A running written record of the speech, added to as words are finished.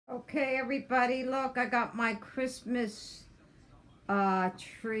Okay, everybody, look, I got my Christmas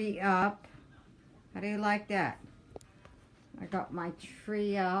tree up. How do you like that? I got my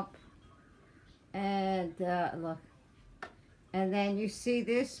tree up, and look. And then you see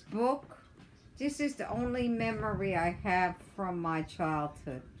this book? This is the only memory I have from my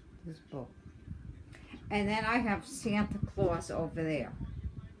childhood, this book. And then I have Santa Claus over there.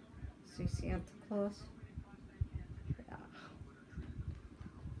 See Santa Claus?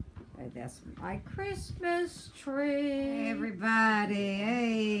 That's my Christmas tree. Hey, everybody,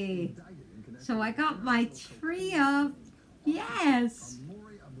 hey. So I got my tree up. Yes.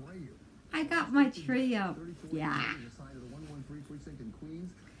 I got my tree up. Yeah.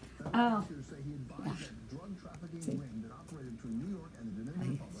 Oh.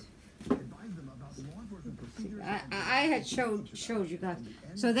 I had showed you guys.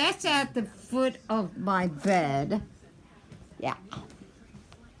 So that's at the foot of my bed. Yeah.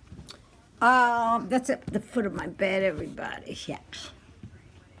 That's at the foot of my bed, everybody. Yeah.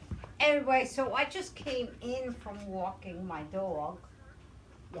 Anyway, so I just came in from walking my dog.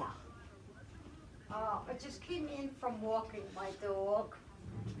 Yeah. I just came in from walking my dog.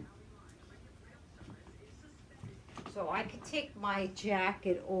 So I could take my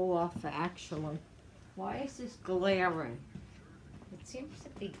jacket off, actually. Why is this glaring? It seems to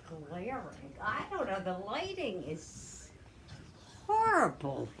be glaring. I don't know, the lighting is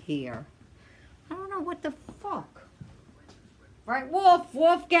horrible here. I don't know what the fuck. Right,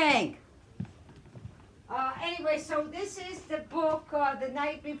 Wolfgang. Anyway, so this is the book, The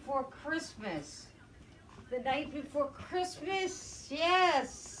Night Before Christmas. The Night Before Christmas,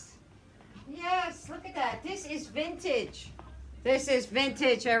 yes. Yes, look at that. This is vintage. This is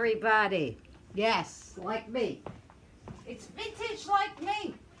vintage, everybody. Yes, like me. It's vintage like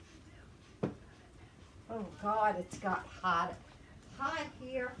me. Oh, God, it's got hot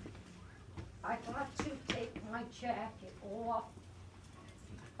here. I got to take my jacket off.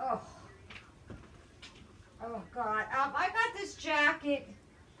 Oh. Oh, God. I got this jacket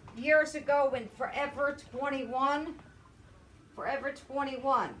years ago in Forever 21. Forever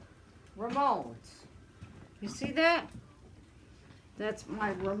 21. Ramones. You see that? That's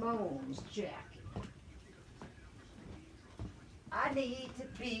my Ramones jacket. I need to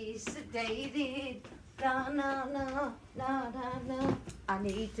be sedated. Na na na na na na. I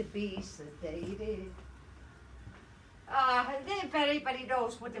need to be sedated. And then if anybody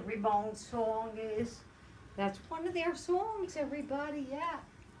knows what the Ramones song is, that's one of their songs, everybody. Yeah.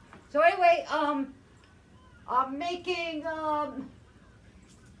 So anyway, I'm making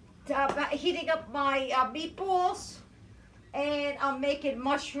heating up my meatballs, and I'm making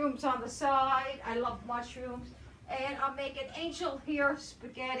mushrooms on the side. I love mushrooms. And I'm making angel hair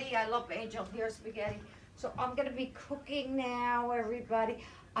spaghetti. I love angel hair spaghetti. So I'm going to be cooking now, everybody.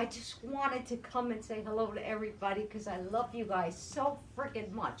 I just wanted to come and say hello to everybody because I love you guys so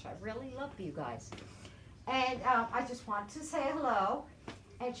freaking much. I really love you guys. And I just wanted to say hello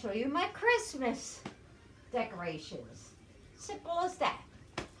and show you my Christmas decorations. Simple as that.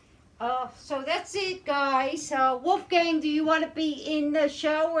 So that's it, guys. Wolfgang, do you want to be in the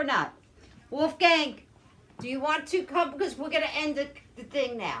show or not? Wolfgang, do you want to come? Because we're going to end the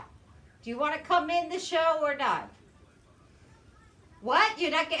thing now. Do you want to come in the show or not? What?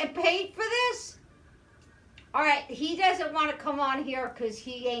 You're not getting paid for this? All right. He doesn't want to come on here because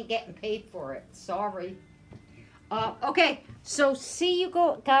he ain't getting paid for it. Sorry. Okay. So see you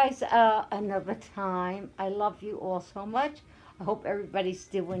guys another time. I love you all so much. I hope everybody's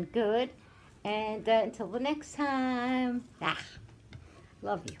doing good. And until the next time.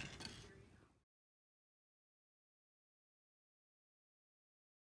 Love you.